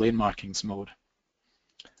go to Lane Markings mode,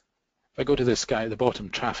 if I go to this guy at the bottom,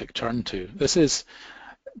 Traffic Turn To, this is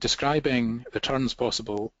describing the turns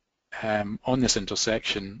possible on this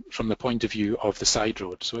intersection from the point of view of the side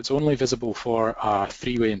road. So it's only visible for a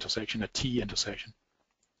three-way intersection, a T intersection.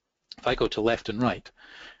 If I go to left and right,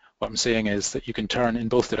 what I'm saying is that you can turn in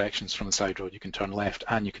both directions from the side road. You can turn left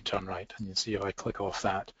and you can turn right. And you see if I click off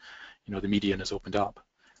that, you know, the median is opened up.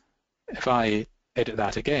 If I edit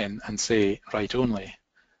that again and say right only,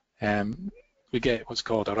 we get what's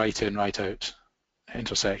called a right in, right out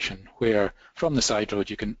intersection, where from the side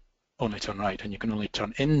road you can only turn right and you can only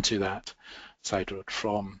turn into that side road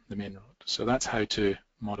from the main road. So that's how to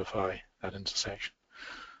modify that intersection.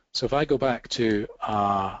 So if I go back to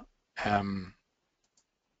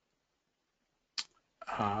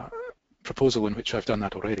proposal in which I've done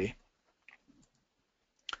that already.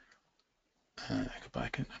 Go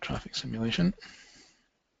back into traffic simulation.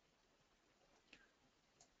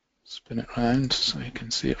 Spin it around so you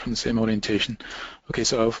can see it from the same orientation. Okay,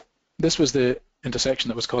 so this was the intersection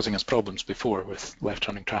that was causing us problems before with left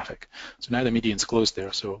turning traffic. So now the median's closed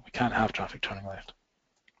there, so we can't have traffic turning left.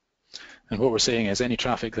 And what we're saying is any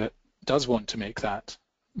traffic that does want to make that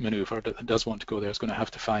maneuver, that does want to go there, is going to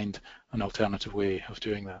have to find an alternative way of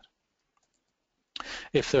doing that.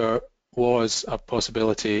 If there was a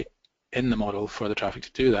possibility in the model for the traffic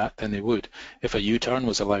to do that, then they would. If a U-turn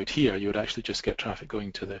was allowed here, you would actually just get traffic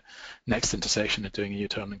going to the next intersection and doing a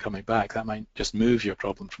U-turn and coming back. That might just move your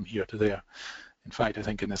problem from here to there. In fact, I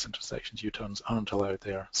think in this intersection, U-turns aren't allowed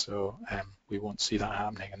there, so we won't see that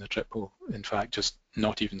happening, and the trip will, in fact, just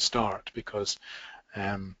not even start because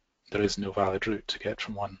there is no valid route to get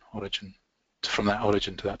from one origin, from that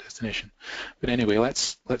origin to that destination. But anyway,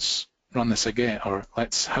 let's run this again, or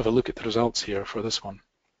let's have a look at the results here for this one.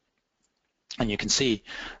 And you can see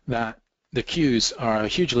that the queues are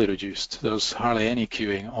hugely reduced. There's hardly any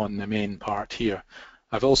queuing on the main part here.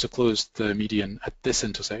 I've also closed the median at this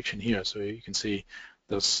intersection here, so you can see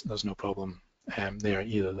there's no problem there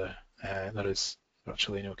either. There is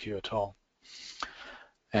virtually no queue at all.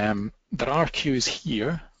 There are queues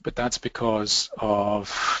here, but that's because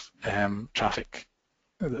of traffic.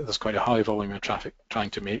 There's quite a high volume of traffic trying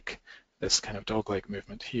to make this kind of dog-leg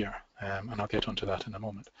movement here, and I'll get onto that in a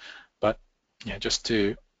moment. But yeah, just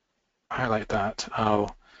to highlight that,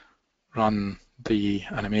 I'll run the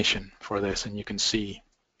animation for this, and you can see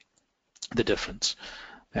the difference,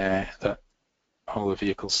 that all the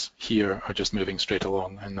vehicles here are just moving straight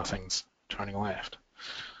along and nothing's turning left.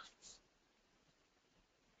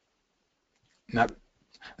 Now,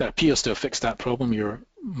 that appears to have fixed that problem. Your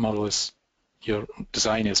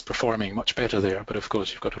design is performing much better there, but of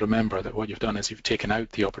course you've got to remember that what you've done is you've taken out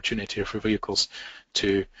the opportunity for vehicles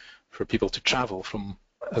for people to travel from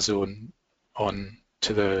a zone on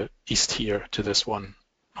to the east here to this one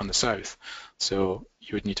on the south. So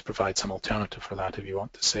you would need to provide some alternative for that if you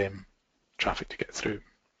want the same traffic to get through.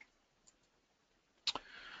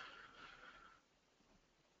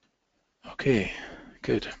 Okay,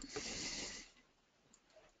 good.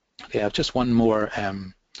 Okay, I have just one more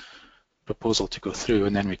proposal to go through,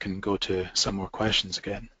 and then we can go to some more questions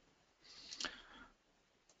again.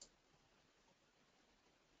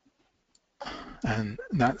 And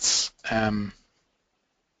that's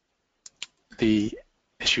the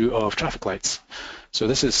issue of traffic lights. So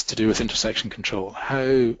this is to do with intersection control.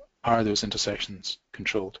 How are those intersections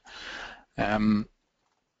controlled? At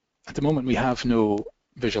the moment, we have no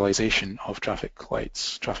visualization of traffic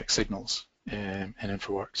lights, traffic signals in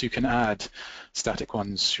InfraWorks. You can add static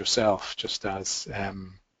ones yourself, just as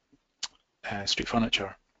street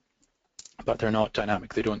furniture, but they're not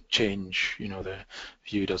dynamic. They don't change. You know, the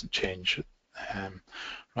view doesn't change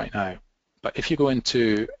right now. But if you go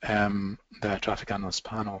into the traffic analyst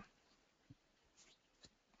panel,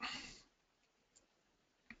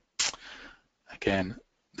 again,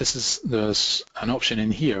 there's an option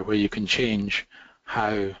in here where you can change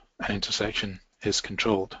how an intersection is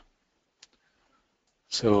controlled.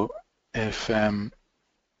 So if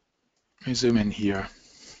we zoom in here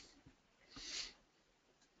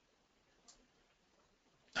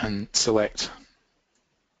and select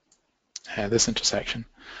this intersection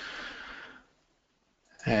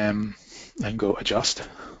and go adjust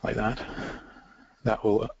like that, that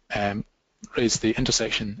will raise the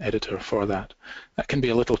intersection editor for that. That can be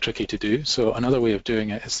a little tricky to do, so another way of doing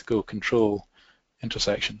it is to go control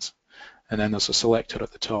intersections, and then there's a selector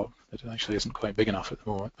at the top that actually isn't quite big enough at the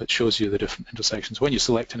moment, but shows you the different intersections. When you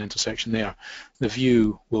select an intersection there, the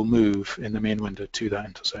view will move in the main window to that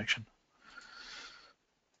intersection.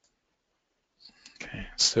 Okay,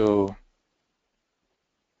 so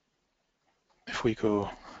if we go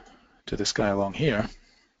to this guy along here,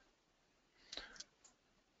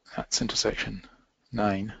 that's intersection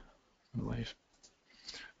 9, I believe,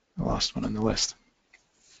 the last one on the list.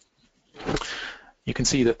 You can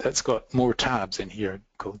see that that's got more tabs in here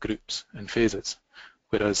called groups and phases,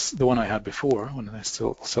 whereas the one I had before, when I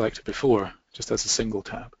still selected before, just has a single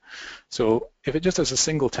tab. So if it just has a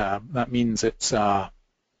single tab, that means it's a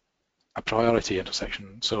priority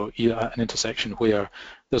intersection. So an intersection where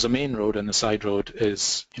there's a main road and the side road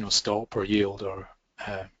is, stop or yield or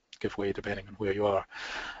give way depending on where you are.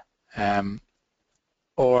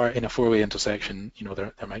 Or in a four-way intersection,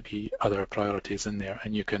 there might be other priorities in there,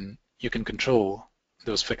 and you can control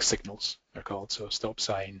those fixed signals, they're called, so stop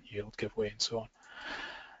sign, yield, give way, and so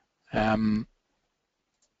on.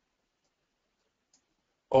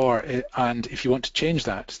 And if you want to change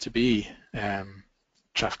that to be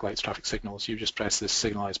traffic lights, traffic signals, you just press this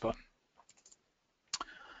signalize button.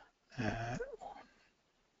 When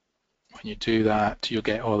you do that, you'll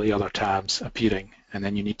get all the other tabs appearing, and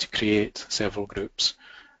then you need to create several groups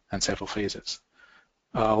and several phases.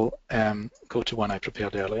 I'll go to one I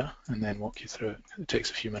prepared earlier and then walk you through it. It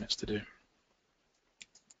takes a few minutes to do.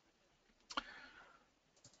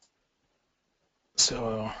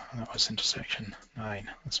 So that was intersection 9,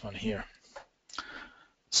 this one here.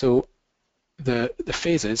 So the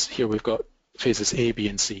phases, here we've got phases A, B,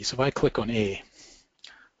 and C. So if I click on A,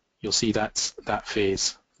 you'll see that's that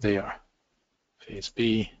phase there. Phase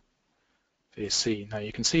B, phase C. Now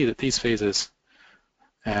you can see that these phases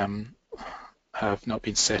have not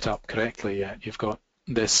been set up correctly yet. You've got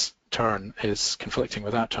this turn is conflicting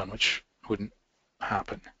with that turn, which wouldn't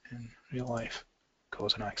happen in real life,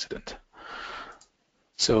 cause an accident.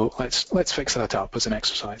 So let's fix that up as an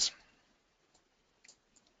exercise.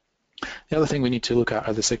 The other thing we need to look at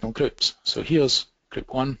are the signal groups. So here's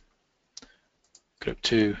group 1, group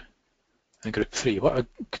 2, and group 3. What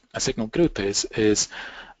a signal group is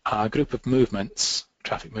a group of movements,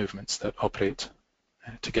 traffic movements that operate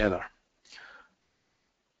together.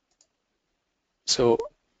 So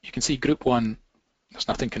you can see group 1, there's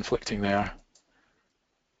nothing conflicting there.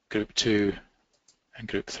 Group 2 and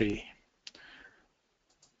group 3.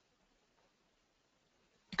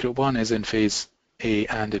 Group 1 is in phase A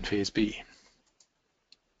and in phase B.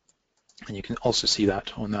 And you can also see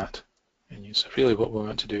that on that menu. So really what we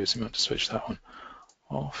want to do is we want to switch that one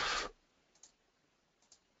off.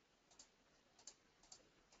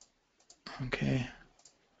 Okay.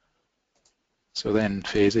 So then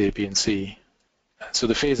phase A, B, and C. So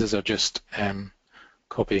the phases are just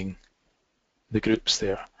copying the groups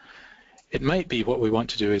there. It might be what we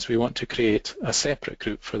want to do is we want to create a separate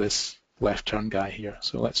group for this left turn guy here.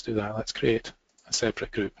 So let's do that. Let's create a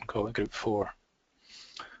separate group and call it group 4.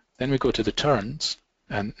 Then we go to the turns,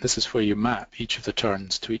 and this is where you map each of the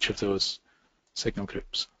turns to each of those signal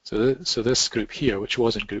groups. So this group here, which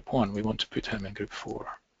was in group 1, we want to put him in group 4.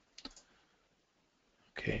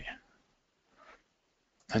 Okay.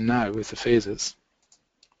 And now with the phases,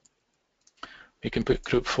 we can put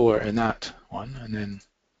group 4 in that one and then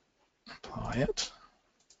apply it.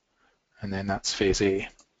 And then that's phase A.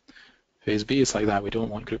 Phase B is like that. We don't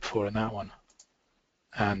want group 4 in that one.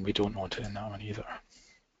 And we don't want it in that one either.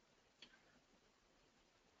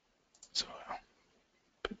 So I'll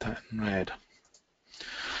put that in red.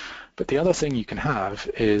 But the other thing you can have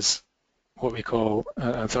is what we call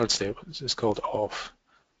a third state, which is called off.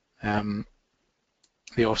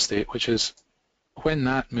 The off state, which is when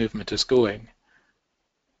that movement is going,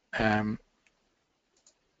 you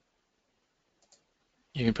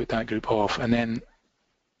can put that group off, and then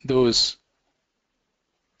those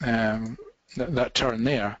that turn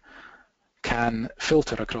there can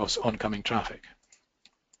filter across oncoming traffic.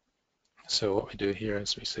 So what we do here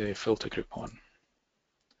is we say filter group 1.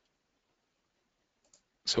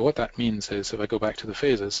 So what that means is if I go back to the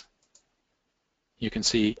phases, you can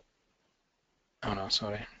see oh no,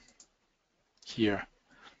 sorry, here,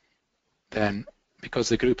 then because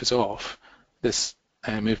the group is off, this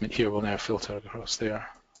movement here will now filter across there.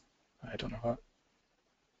 I don't know what.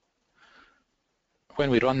 When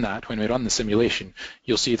we run that, when we run the simulation,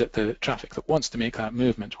 you'll see that the traffic that wants to make that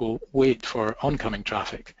movement will wait for oncoming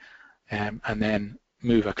traffic and then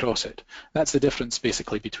move across it. That's the difference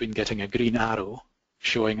basically between getting a green arrow,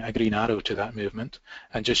 showing a green arrow to that movement,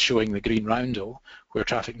 and just showing the green roundel where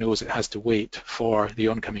traffic knows it has to wait for the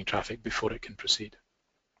oncoming traffic before it can proceed.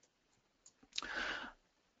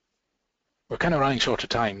 We're kind of running short of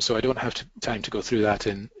time, so I don't have time to go through that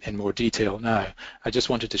in more detail now. I just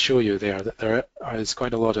wanted to show you there that there is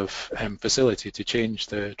quite a lot of facility to change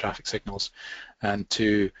the traffic signals and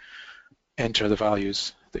to enter the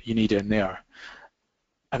values that you need in there.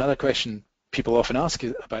 Another question people often ask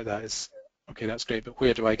about that is, okay, that's great, but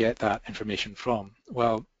where do I get that information from?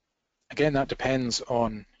 Well, again, that depends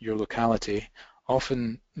on your locality.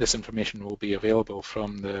 Often this information will be available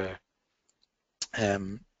from the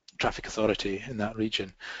traffic authority in that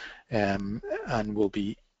region and will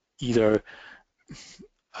be either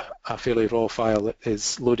a fairly raw file that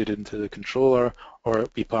is loaded into the controller or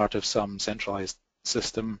it'll be part of some centralized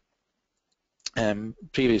system.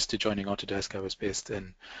 Previous to joining Autodesk, I was based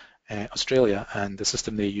in Australia, and the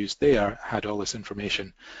system they used there had all this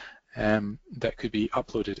information that could be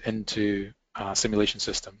uploaded into a simulation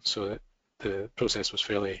system so that the process was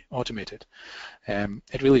fairly automated.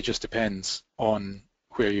 It really just depends on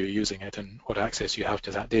where you're using it and what access you have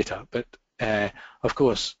to that data. But of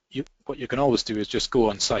course, what you can always do is just go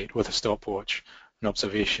on site with a stopwatch, an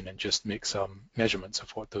observation, and just make some measurements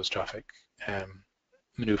of what those traffic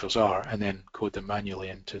maneuvers are, and then code them manually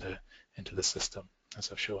into the system,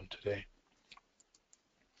 as I've shown today.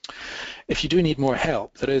 If you do need more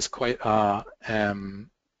help, there is quite a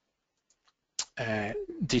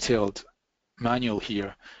detailed manual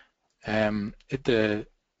here. The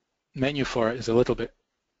menu for it is a little bit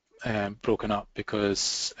broken up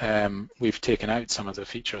because we've taken out some of the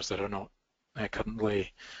features that are not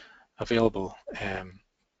currently available,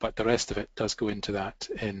 but the rest of it does go into that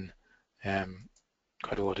in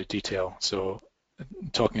quite a lot of detail. So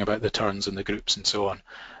talking about the turns and the groups and so on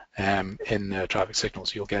in the traffic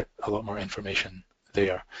signals, you'll get a lot more information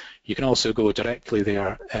there. You can also go directly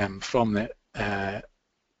there from the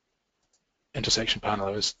intersection panel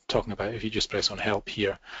I was talking about. If you just press on help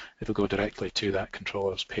here, it'll go directly to that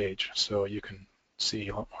controller's page, so you can see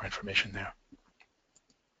a lot more information there.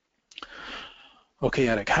 Okay,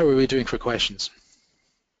 Eric, how are we doing for questions?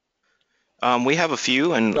 We have a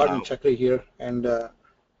few, and Gordon Chakri here, and go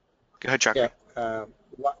ahead, Chakri.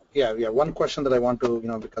 One question that I want to,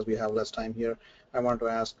 because we have less time here, I want to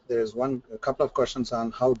ask. There's a couple of questions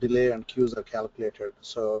on how delay and queues are calculated.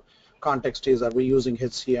 So, context is, are we using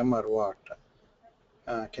HCM or what?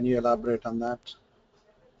 Can you elaborate on that?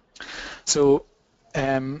 So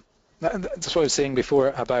that's what I was saying before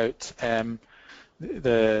about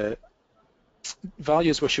the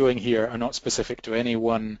values we're showing here are not specific to any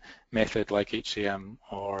one method like HCM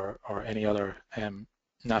or any other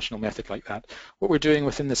national method like that. What we're doing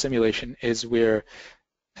within the simulation is we're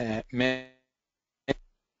the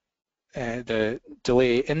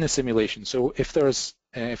delay in the simulation. So if there's,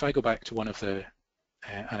 if I go back to one of the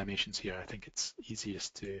animations here, I think it's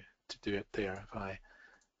easiest to do it there. If I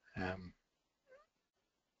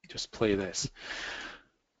just play this.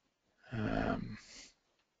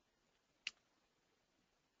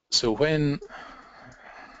 So when,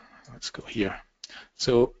 let's go here.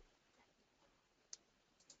 So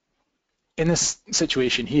in this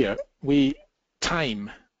situation here, we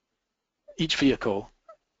time each vehicle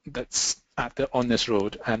that's on this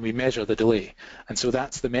road, and we measure the delay. And so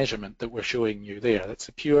that's the measurement that we're showing you there. That's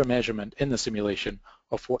a pure measurement in the simulation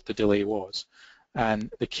of what the delay was.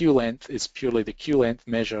 And the queue length is purely the queue length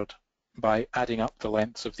measured by adding up the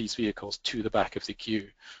lengths of these vehicles to the back of the queue.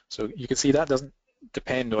 So you can see that doesn't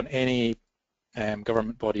depend on any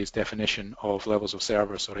government body's definition of levels of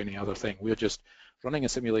service or any other thing. We're just running a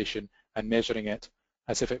simulation and measuring it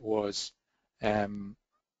as if it was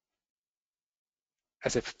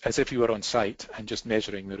as if you were on site and just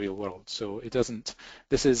measuring the real world. So it doesn't.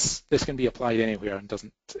 This can be applied anywhere and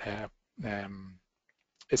doesn't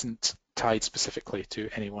isn't tied specifically to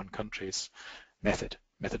any one country's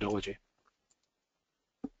methodology.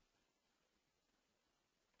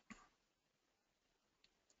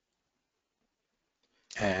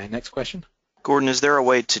 Next question. Gordon, is there a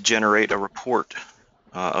way to generate a report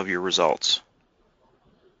of your results?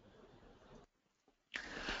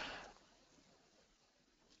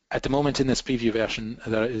 At the moment in this preview version,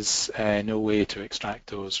 there is no way to extract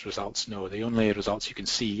those results. No, the only results you can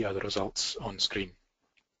see are the results on screen.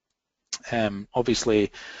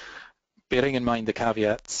 Obviously, bearing in mind the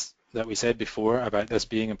caveats that we said before about this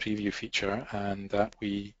being a preview feature and that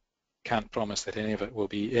we can't promise that any of it will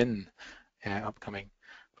be in upcoming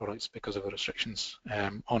products because of the restrictions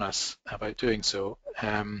on us about doing so,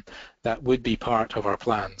 that would be part of our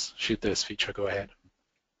plans should this feature go ahead.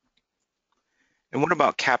 And what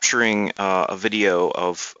about capturing a video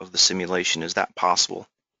of the simulation? Is that possible?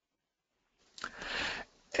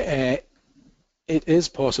 It is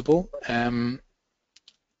possible.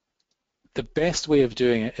 The best way of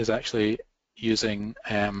doing it is actually using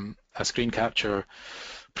a screen capture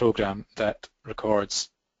program that records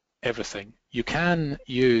everything. You can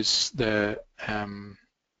use the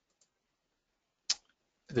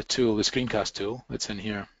tool, the screencast tool that's in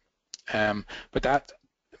here, but that,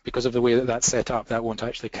 because of the way that that's set up, that won't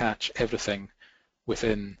actually catch everything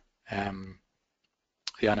within the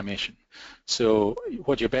animation. So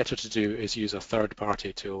what you're better to do is use a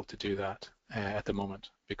third-party tool to do that at the moment,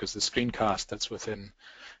 because the screencast that's within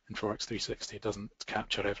InfraWorks 360 doesn't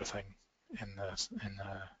capture everything in the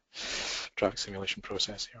traffic simulation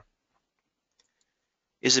process here.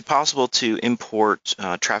 Is it possible to import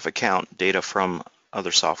traffic count data from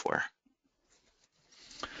other software?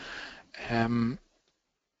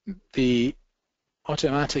 The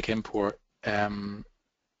automatic import, at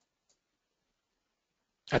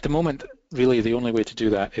the moment, really the only way to do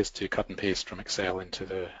that is to cut and paste from Excel into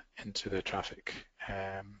the traffic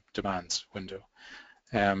demands window.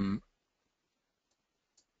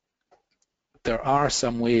 There are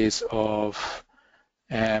some ways of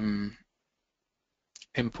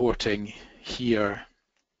importing here.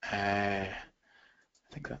 I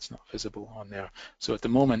think that's not visible on there. So at the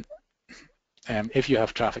moment, if you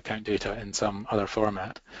have traffic count data in some other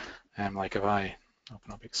format, like if I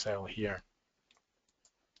open up Excel here,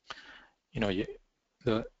 you know,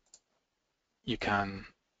 you can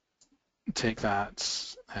take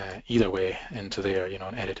that either way into there, you know,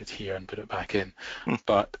 and edit it here and put it back in.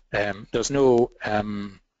 But there's no,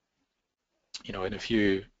 you know, and if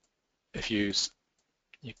you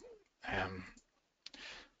I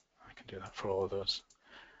can do that for all of those.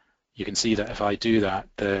 You can see that if I do that,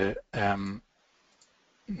 the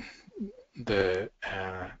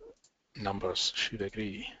numbers should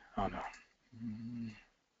agree. Oh no.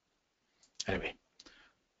 Anyway,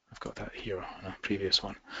 I've got that here on a previous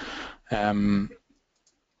one.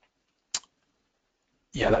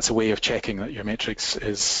 Yeah, that's a way of checking that your matrix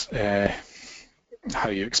is how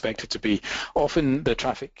you expect it to be. Often the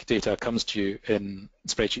traffic data comes to you in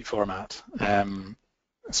spreadsheet format.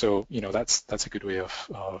 So, you know, that's a good way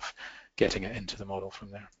of getting it into the model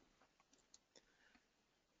from there.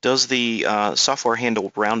 Does the software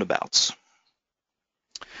handle roundabouts?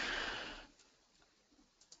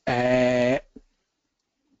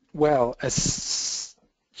 Well, as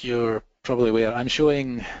you're probably aware, I'm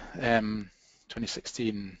showing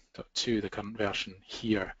 2016.2, the current version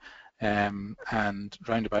here, and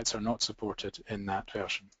roundabouts are not supported in that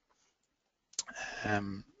version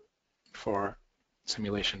for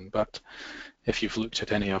simulation. But if you've looked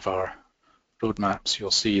at any of our roadmaps,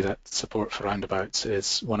 you'll see that support for roundabouts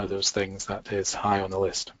is one of those things that is high on the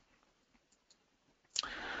list.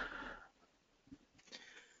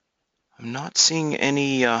 I'm not seeing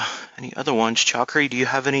any other ones. Chakri, do you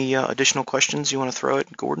have any additional questions you want to throw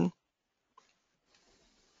at Gordon?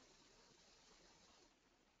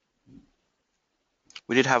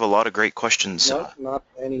 We did have a lot of great questions. No, not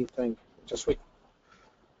anything. Just wait.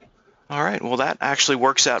 All right. Well, that actually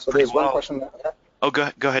works out pretty well. One question. Oh, go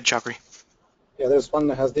ahead, Chakri. Yeah, there's one.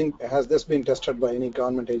 Has this been tested by any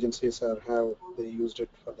government agencies, or have they used it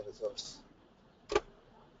for the results?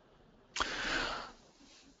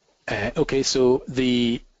 Okay, so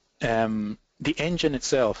the engine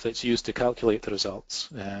itself that's used to calculate the results,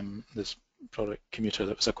 this product commuter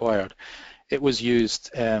that was acquired, it was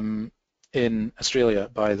used in Australia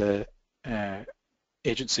by the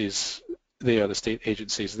agencies there, the state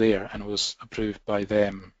agencies there, and was approved by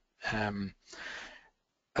them.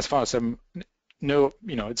 As far as no,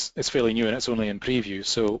 you know, it's fairly new and it's only in preview,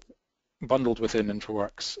 so bundled within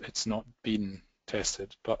InfraWorks, it's not been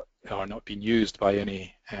tested, but are not being used by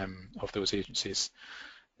any of those agencies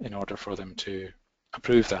in order for them to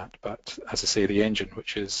approve that. But as I say, the engine,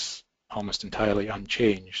 which is almost entirely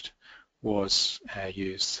unchanged, was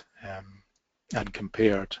used and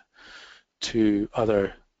compared to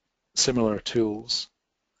other similar tools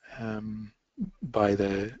by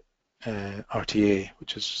the RTA,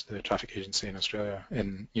 which is the traffic agency in Australia,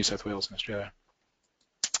 in New South Wales in Australia.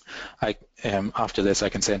 After this, I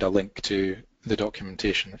can send a link to the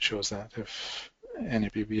documentation that shows that if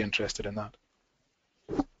anybody would be interested in that.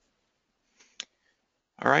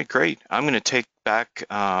 All right, great. I'm going to take back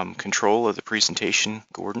control of the presentation,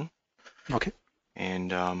 Gordon. Okay.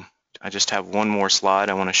 And I just have one more slide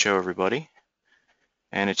I want to show everybody.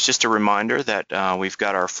 And it's just a reminder that we've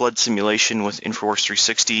got our flood simulation with InfraWorks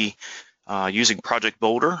 360 using Project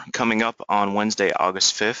Boulder coming up on Wednesday,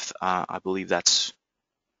 August 5th. I believe that's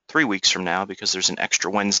 3 weeks from now because there's an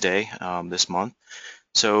extra Wednesday this month.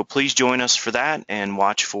 So please join us for that and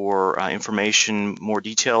watch for information, more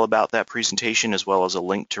detail about that presentation, as well as a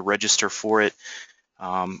link to register for it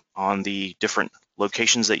on the different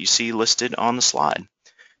locations that you see listed on the slide.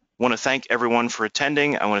 I want to thank everyone for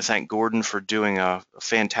attending. I want to thank Gordon for doing a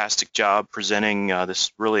fantastic job presenting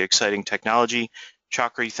this really exciting technology.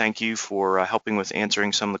 Chakri, thank you for helping with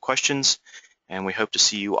answering some of the questions, and we hope to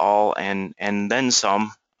see you all and then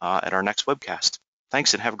some at our next webcast.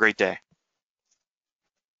 Thanks and have a great day.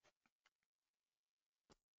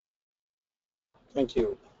 Thank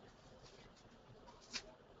you.